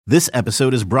This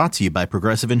episode is brought to you by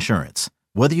Progressive Insurance.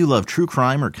 Whether you love true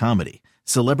crime or comedy,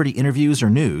 celebrity interviews or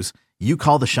news, you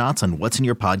call the shots on what's in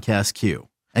your podcast queue.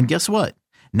 And guess what?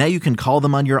 Now you can call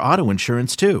them on your auto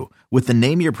insurance too with the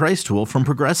Name Your Price tool from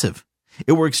Progressive.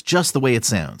 It works just the way it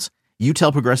sounds. You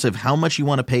tell Progressive how much you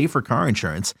want to pay for car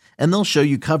insurance, and they'll show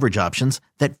you coverage options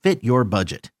that fit your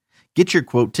budget. Get your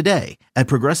quote today at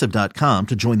Progressive.com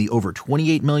to join the over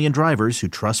 28 million drivers who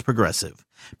trust Progressive.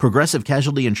 Progressive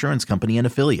Casualty Insurance Company and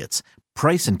Affiliates.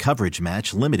 Price and coverage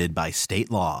match limited by state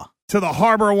law. To the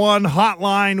Harbor One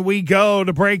hotline we go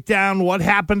to break down what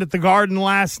happened at the Garden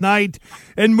last night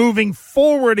and moving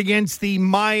forward against the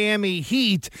Miami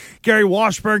Heat. Gary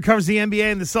Washburn covers the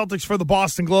NBA and the Celtics for the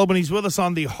Boston Globe, and he's with us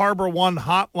on the Harbor One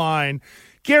hotline.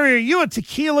 Gary, are you a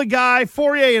tequila guy?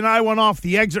 Fauria and I went off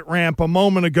the exit ramp a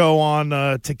moment ago on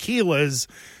tequilas.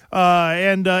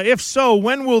 And if so,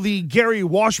 when will the Gary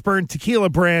Washburn tequila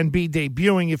brand be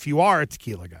debuting if you are a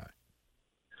tequila guy?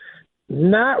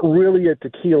 Not really a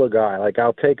tequila guy. Like,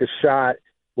 I'll take a shot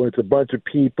when it's a bunch of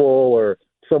people or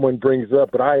someone brings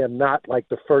up, but I am not like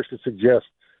the first to suggest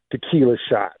tequila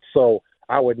shots. So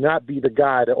I would not be the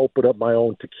guy to open up my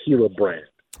own tequila brand.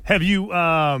 Have you,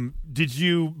 did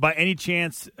you by any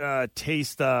chance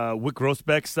taste Wick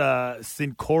Grossbeck's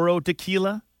Sincoro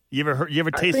tequila? You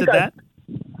ever tasted that?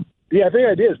 Yeah, I think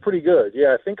I did. It's pretty good.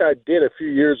 Yeah, I think I did a few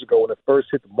years ago when it first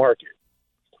hit the market.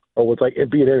 Or was like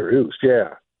it being introduced,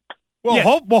 yeah. Well, yeah.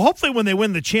 Hopefully when they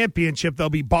win the championship,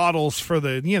 there'll be bottles for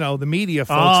the media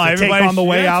folks to take on the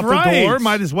way out the door.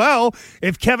 Might as well.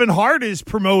 If Kevin Hart is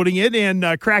promoting it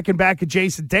and cracking back at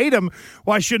Jason Tatum,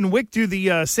 why shouldn't Wick do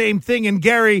the same thing? And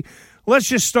Gary, let's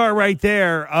just start right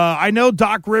there. I know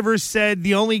Doc Rivers said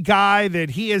the only guy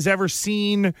that he has ever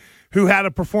seen who had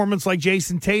a performance like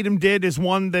Jason Tatum did is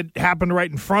one that happened right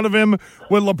in front of him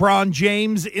with LeBron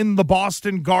James in the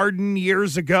Boston Garden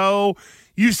years ago.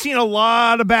 You've seen a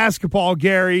lot of basketball,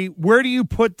 Gary. Where do you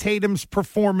put Tatum's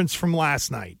performance from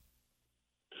last night?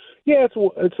 Yeah,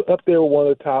 it's up there with one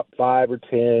of the top 5 or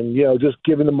 10, just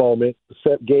given the moment.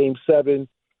 Game 7,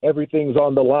 everything's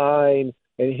on the line.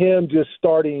 And him just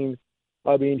starting,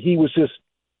 he was just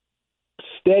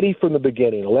steady from the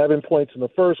beginning. 11 points in the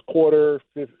first quarter,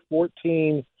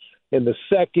 14 in the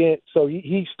second. So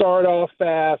he started off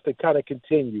fast and kind of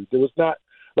continued. There was not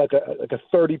like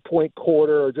a 30-point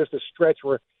quarter or just a stretch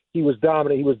where he was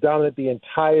dominant. He was dominant the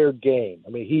entire game.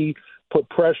 He put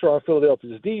pressure on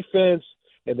Philadelphia's defense,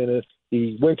 and then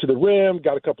he went to the rim,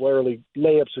 got a couple of early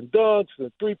layups and dunks, and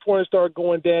the three-pointers started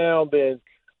going down. Then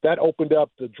that opened up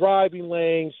the driving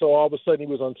lane, so all of a sudden he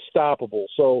was unstoppable.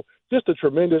 So just a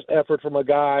tremendous effort from a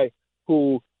guy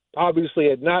who obviously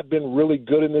had not been really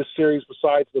good in this series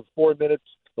besides the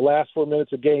last 4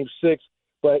 minutes of Game 6.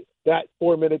 But that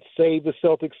 4 minutes saved the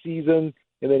Celtics season,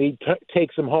 and then he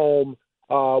takes them home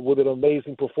with an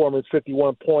amazing performance,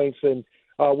 51 points. And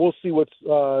we'll see what's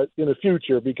in the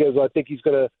future because I think he's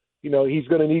going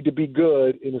to need to be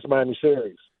good in this Miami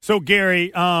series. So, Gary,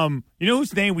 you know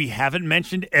whose name we haven't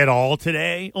mentioned at all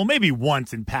today? Well, maybe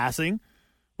once in passing,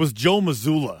 was Joe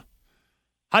Mazzulla.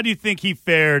 How do you think he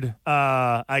fared,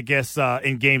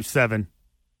 in Game 7?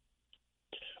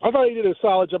 I thought he did a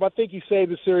solid job. I think he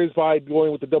saved the series by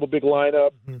going with the double big lineup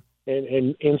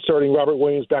and inserting Robert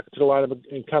Williams back into the lineup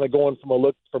and kind of going from a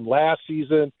look from last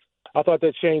season. I thought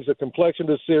that changed the complexion of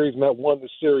the series and that won the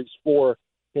series for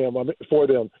them.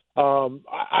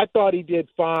 I thought he did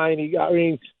fine. He's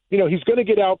going to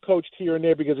get out coached here and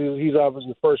there because he's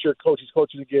obviously the first year coach. He's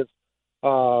coaching against,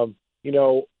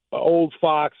 old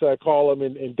fox, I call him,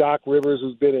 and Doc Rivers,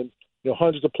 who's been in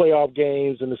hundreds of playoff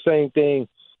games, and the same thing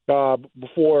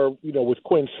before, with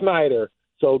Quinn Snyder.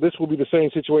 So this will be the same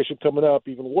situation coming up,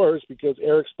 even worse, because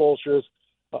Eric Spoelstra is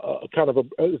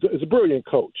is a brilliant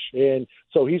coach. And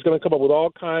so he's going to come up with all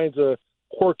kinds of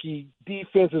quirky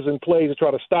defenses and plays to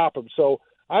try to stop him. So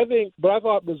I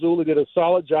thought Mazzulla did a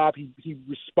solid job. He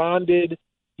responded.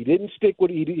 He didn't stick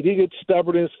with he didn't get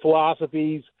stubborn in his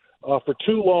philosophies for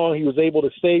too long. He was able to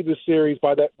save the series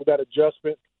with that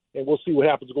adjustment, and we'll see what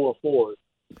happens going forward.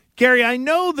 Gary, I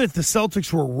know that the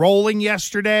Celtics were rolling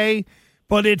yesterday,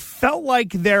 but it felt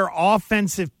like their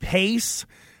offensive pace,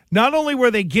 not only were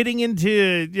they getting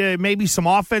into maybe some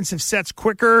offensive sets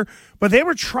quicker, but they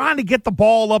were trying to get the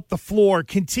ball up the floor,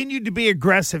 continued to be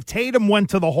aggressive. Tatum went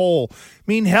to the hole.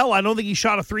 Hell, I don't think he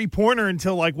shot a three-pointer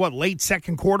until late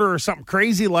second quarter or something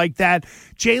crazy like that.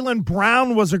 Jaylen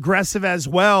Brown was aggressive as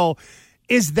well.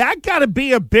 Is that got to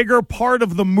be a bigger part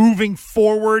of the moving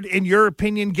forward, in your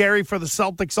opinion, Gary, for the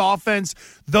Celtics offense?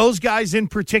 Those guys in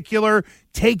particular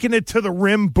taking it to the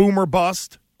rim, boom or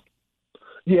bust?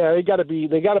 Yeah, they got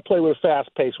to play with a fast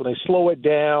pace. When they slow it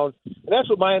down, and that's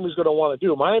what Miami's going to want to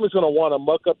do. Miami's going to want to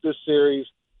muck up this series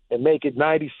and make it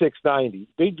 96-90.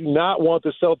 They do not want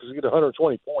the Celtics to get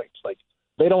 120 points. Like,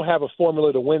 they don't have a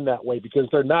formula to win that way because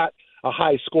they're not a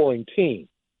high-scoring team.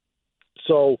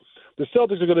 So the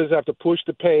Celtics are going to just have to push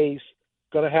the pace,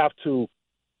 going to have to,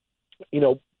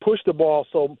 push the ball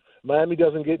so Miami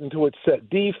doesn't get into its set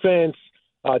defense,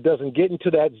 doesn't get into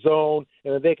that zone,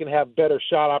 and then they can have better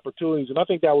shot opportunities. And I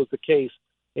think that was the case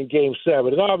in Game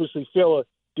 7. And obviously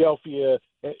Philadelphia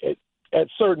at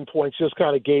certain points just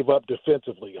kind of gave up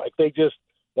defensively. Like they just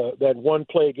that one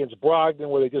play against Brogdon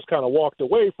where they just kind of walked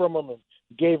away from him and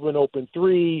gave him an open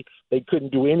three. They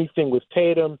couldn't do anything with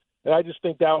Tatum. And I just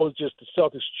think that was just the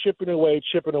Celtics chipping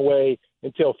away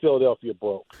until Philadelphia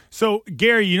broke. So,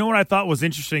 Gary, you know what I thought was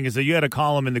interesting is that you had a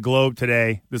column in the Globe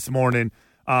this morning,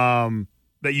 that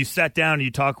you sat down and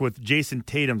you talked with Jason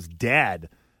Tatum's dad,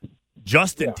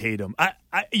 Justin Tatum.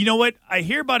 You know what? I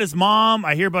hear about his mom,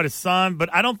 I hear about his son,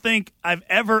 but I don't think I've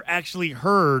ever actually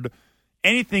heard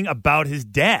anything about his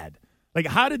dad. Like,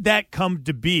 how did that come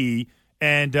to be,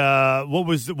 and what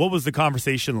was the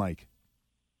conversation like?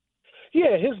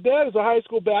 Yeah, his dad is a high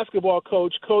school basketball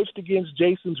coach, coached against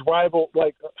Jason's rival,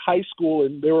 like high school,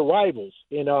 and they were rivals.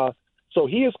 And so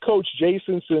he has coached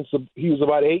Jason since he was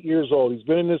about 8 years old. He's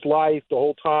been in his life the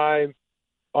whole time.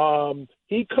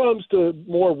 He comes to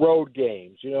more road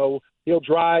games. He'll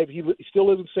drive. He still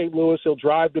lives in St. Louis. He'll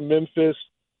drive to Memphis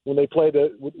when they play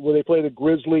the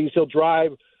Grizzlies. He'll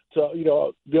drive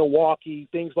to Milwaukee,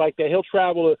 things like that. He'll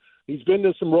travel. He's been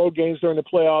to some road games during the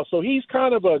playoffs. So he's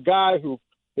kind of a guy who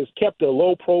has kept a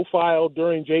low profile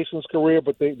during Jason's career,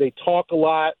 but they talk a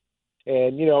lot,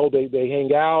 and they hang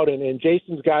out. And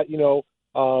Jason's got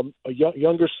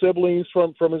younger siblings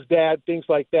from his dad, things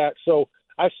like that. So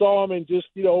I saw him and just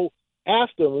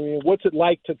asked him, I mean, what's it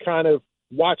like to kind of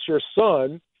watch your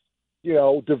son,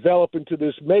 develop into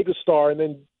this megastar and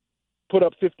then put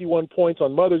up 51 points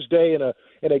on Mother's Day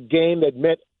in a game that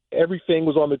meant everything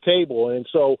was on the table. And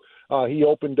so he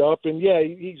opened up, and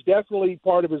he's definitely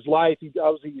part of his life. He's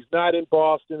not in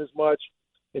Boston as much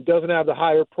and doesn't have the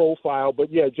higher profile, but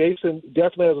Jason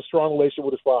definitely has a strong relationship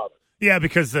with his father. Yeah,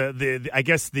 because I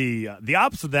guess the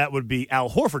opposite of that would be Al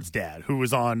Horford's dad, who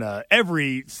was on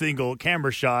every single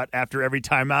camera shot after every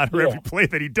timeout or every play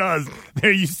that he does.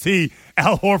 There you see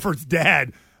Al Horford's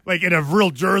dad, like in a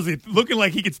real jersey, looking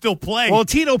like he could still play. Well,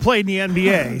 Tito played in the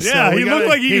NBA. Yeah, he looked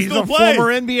like he could still play. He's a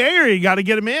former NBAer. You got to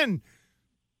get him in.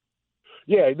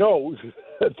 Yeah, no,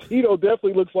 Tito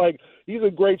definitely looks like he's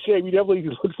in great shape. He definitely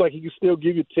looks like he can still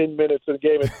give you 10 minutes in a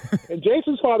game. And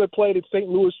Jason's father played at St.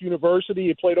 Louis University.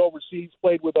 He played overseas,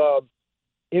 played with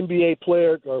NBA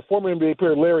player, former NBA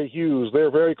player Larry Hughes.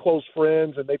 They're very close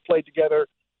friends, and they played together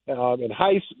in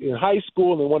high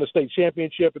school, and they won a state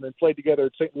championship, and then played together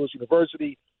at St. Louis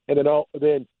University. And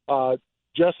then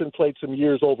Justin played some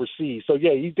years overseas. So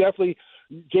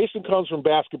Jason comes from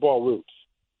basketball roots.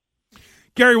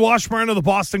 Gary Washburn of the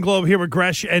Boston Globe here with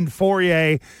Gresh and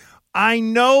Fauria. I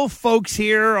know folks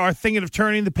here are thinking of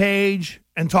turning the page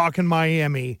and talking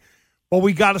Miami, but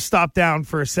we got to stop down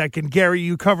for a second. Gary,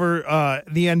 you cover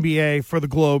the NBA for the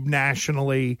Globe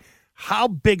nationally. How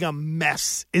big a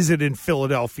mess is it in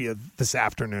Philadelphia this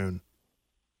afternoon?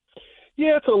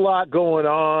 Yeah, it's a lot going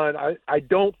on. I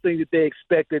don't think that they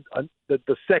expected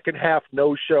the second half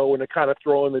no-show and to kind of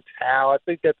throw in the towel. I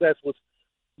think that's what's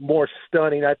more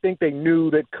stunning. I think they knew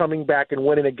that coming back and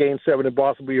winning a Game 7 in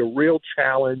Boston would be a real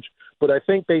challenge, but I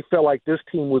think they felt like this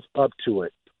team was up to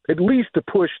it, at least to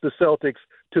push the Celtics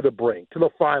to the brink, to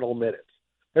the final minutes.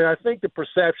 And I think the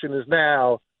perception is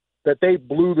now that they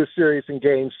blew the series in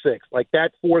Game 6. Like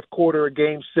that fourth quarter of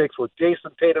Game 6 where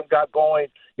Jason Tatum got going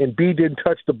and B didn't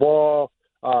touch the ball,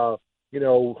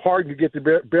 Harden could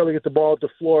barely get the ball at the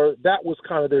floor. That was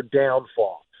kind of their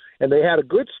downfall. And they had a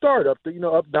good start up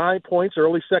 9 points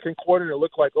early second quarter, and it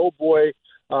looked like, oh boy,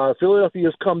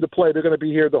 Philadelphia's come to play. They're going to be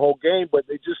here the whole game, but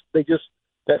they just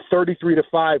that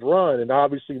 33-5 run, and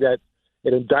obviously that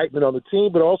an indictment on the team,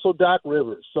 but also Doc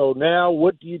Rivers. So now,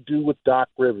 what do you do with Doc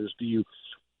Rivers? Do you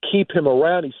keep him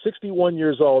around? He's 61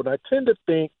 years old, and I tend to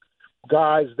think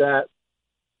guys that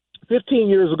 15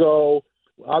 years ago,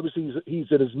 obviously he's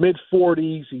in his mid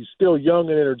 40s. He's still young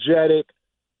and energetic.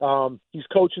 He's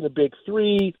coaching the Big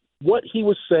Three. What he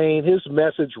was saying, his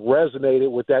message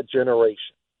resonated with that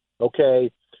generation,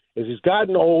 okay? As he's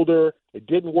gotten older, it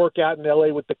didn't work out in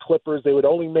L.A. with the Clippers. They would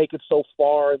only make it so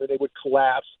far, and then they would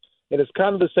collapse. And it's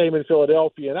kind of the same in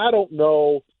Philadelphia. And I don't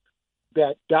know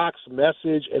that Doc's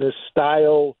message and his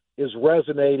style is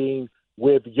resonating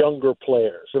with younger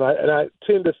players. And I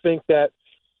tend to think that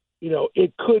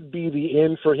it could be the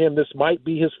end for him. This might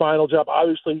be his final job.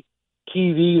 Obviously,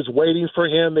 TV is waiting for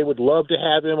him. They would love to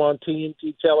have him on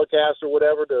TNT telecast or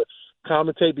whatever to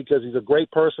commentate because he's a great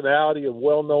personality, a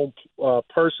well-known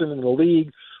person in the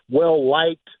league,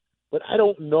 well-liked. But I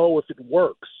don't know if it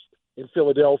works in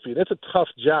Philadelphia. That's a tough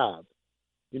job.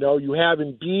 You have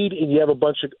Embiid and you have a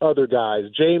bunch of other guys.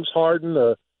 James Harden,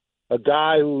 a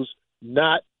guy who's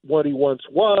not what he once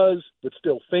was, but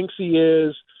still thinks he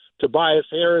is. Tobias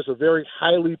Harris, a very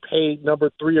highly paid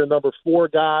number 3 or number 4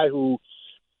 guy who,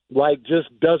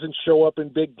 just doesn't show up in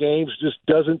big games, just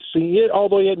doesn't see it.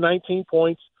 Although he had 19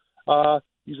 points,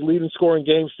 he's leading scorer in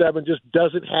Game 7, just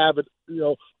doesn't have it.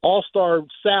 All-star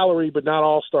salary, but not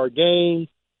all-star game.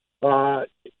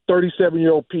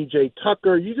 37-year-old PJ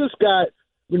Tucker. You just got,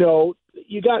 you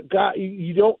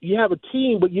have a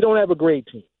team, but you don't have a great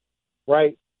team,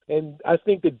 right? And I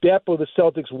think the depth of the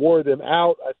Celtics wore them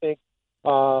out. I think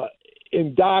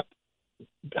in Doc,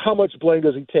 how much blame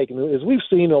does he take? And as we've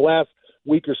seen in the last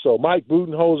week or so, Mike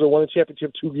Budenholzer won a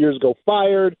championship 2 years ago,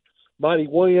 fired. Monty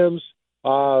Williams,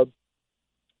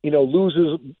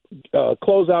 loses a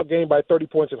closeout game by 30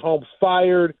 points at home,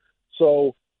 fired.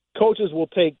 So coaches will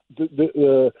take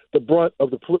the brunt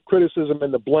of the criticism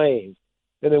and the blame.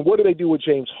 And then what do they do with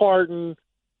James Harden?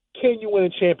 Can you win a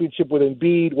championship with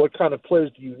Embiid? What kind of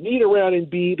players do you need around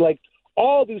Embiid?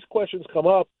 All these questions come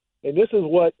up, and this is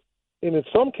what, and in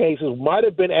some cases, might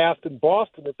have been asked in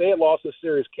Boston if they had lost this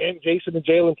series. Can Jason and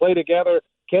Jalen play together?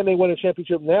 Can they win a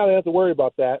championship? Now they have to worry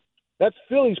about that. That's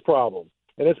Philly's problem,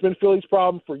 and it's been Philly's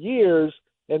problem for years.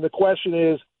 And the question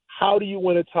is, how do you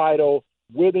win a title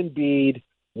with Embiid?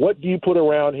 What do you put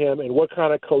around him, and what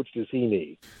kind of coach does he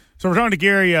need? So we're talking to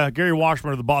Gary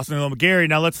Washburn of the Boston Globe. Gary,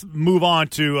 now let's move on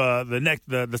to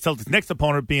the Celtics' next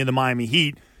opponent being the Miami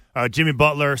Heat. Jimmy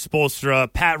Butler,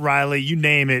 Spoelstra, Pat Riley, you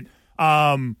name it.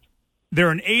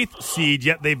 They're an 8th seed,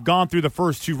 yet they've gone through the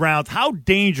first 2 rounds. How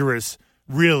dangerous,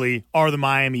 really, are the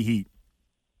Miami Heat?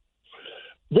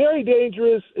 Very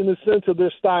dangerous in the sense of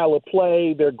their style of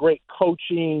play, their great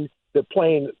coaching. They're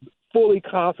playing fully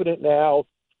confident now.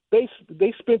 They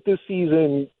spent this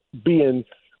season being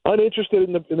uninterested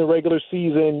in the regular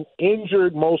season,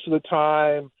 injured most of the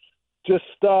time, just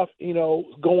stuff,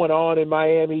 going on in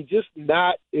Miami, just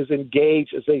not as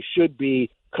engaged as they should be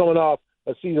coming off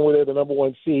a season where they're the number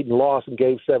 1 seed and lost in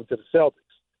Game 7 to the Celtics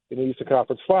in the Eastern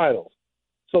Conference Finals.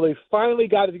 So they finally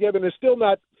got it together, and they're still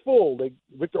not full.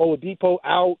 Victor Oladipo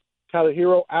out, Tyler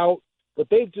Hero out, but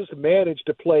they've just managed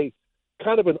to play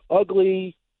kind of an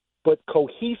ugly but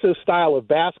cohesive style of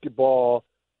basketball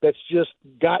that's just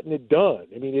gotten it done.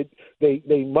 I mean,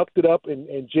 they mucked it up,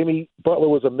 and Jimmy Butler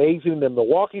was amazing in the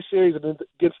Milwaukee series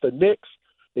against the Knicks.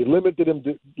 They limited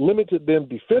them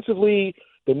defensively.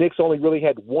 The Knicks only really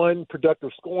had one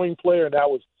productive scoring player, and that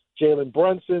was Jalen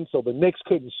Brunson. So the Knicks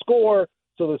couldn't score.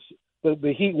 So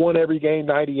the Heat won every game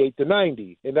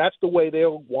 98-90, and that's the way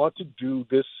they'll want to do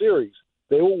this series.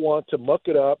 They will want to muck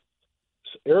it up.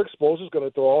 Eric Spoelstra is going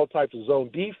to throw all types of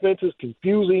zone defenses,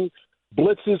 confusing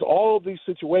blitzes, all of these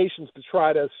situations to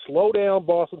try to slow down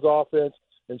Boston's offense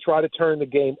and try to turn the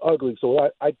game ugly. So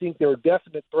I think they're a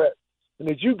definite threat. And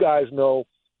as you guys know,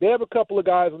 they have a couple of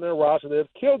guys on their roster that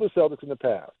have killed the Celtics in the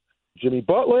past. Jimmy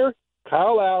Butler,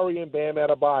 Kyle Lowry, and Bam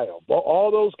Adebayo. All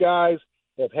those guys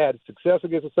have had success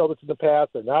against the Celtics in the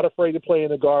past. They're not afraid to play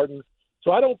in the Garden.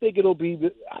 So I don't think it'll be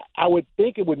 – I would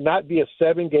think it would not be a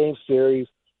 7-game series,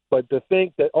 but to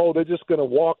think that, they're just going to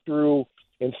walk through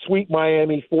and sweep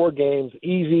Miami 4 games,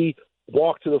 easy,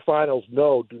 walk to the finals.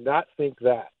 No, do not think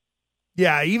that.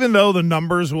 Yeah, even though the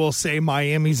numbers will say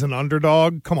Miami's an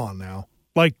underdog, come on now.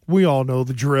 Like, we all know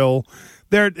the drill.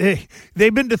 They've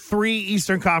been to 3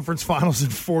 Eastern Conference Finals in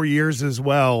 4 years as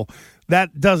well.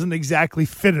 That doesn't exactly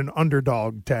fit an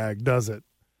underdog tag, does it?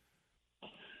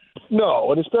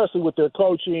 No, and especially with their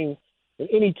coaching and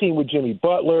any team with Jimmy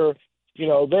Butler,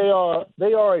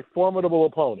 they are a formidable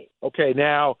opponent. Okay,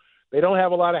 now they don't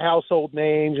have a lot of household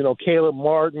names, Caleb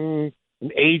Martin, an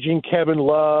aging Kevin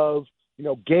Love,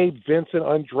 Gabe Vincent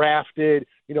undrafted,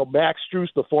 Max Strus,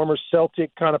 the former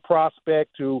Celtic kind of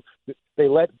prospect who they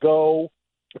let go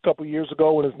a couple years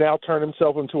ago and has now turned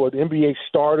himself into an NBA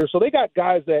starter. So they got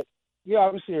guys that,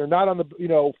 obviously are not on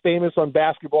the, famous on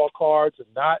basketball cards and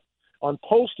not on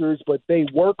posters, but they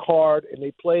work hard and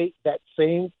they play that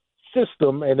same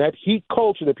system and that Heat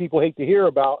culture that people hate to hear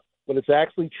about, but it's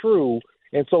actually true.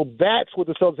 And so that's what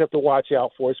the Celtics have to watch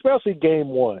out for, especially Game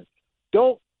 1.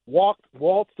 Don't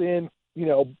waltz in,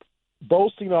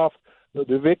 boasting off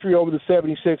the victory over the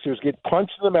 76ers, get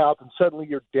punched in the mouth, and suddenly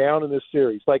you're down in this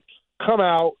series. Like, come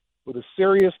out with a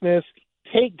seriousness,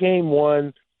 take Game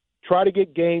 1, try to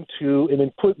get game 2 and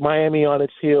then put Miami on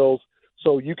its heels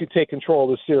so you can take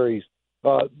control of the series.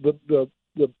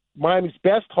 The Miami's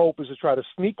best hope is to try to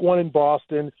sneak one in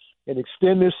Boston and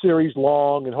extend this series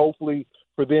long, and hopefully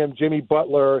for them, Jimmy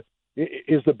Butler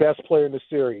is the best player in the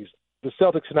series. The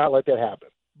Celtics cannot let that happen.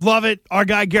 Love it. Our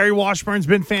guy Gary Washburn's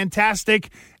been fantastic,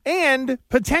 and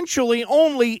potentially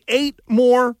only 8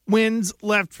 more wins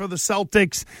left for the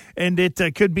Celtics, and it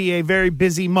could be a very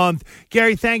busy month.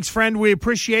 Gary, thanks, friend. We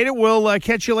appreciate it. We'll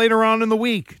catch you later on in the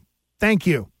week. Thank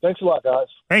you. Thanks a lot, guys.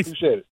 Thanks. Appreciate it.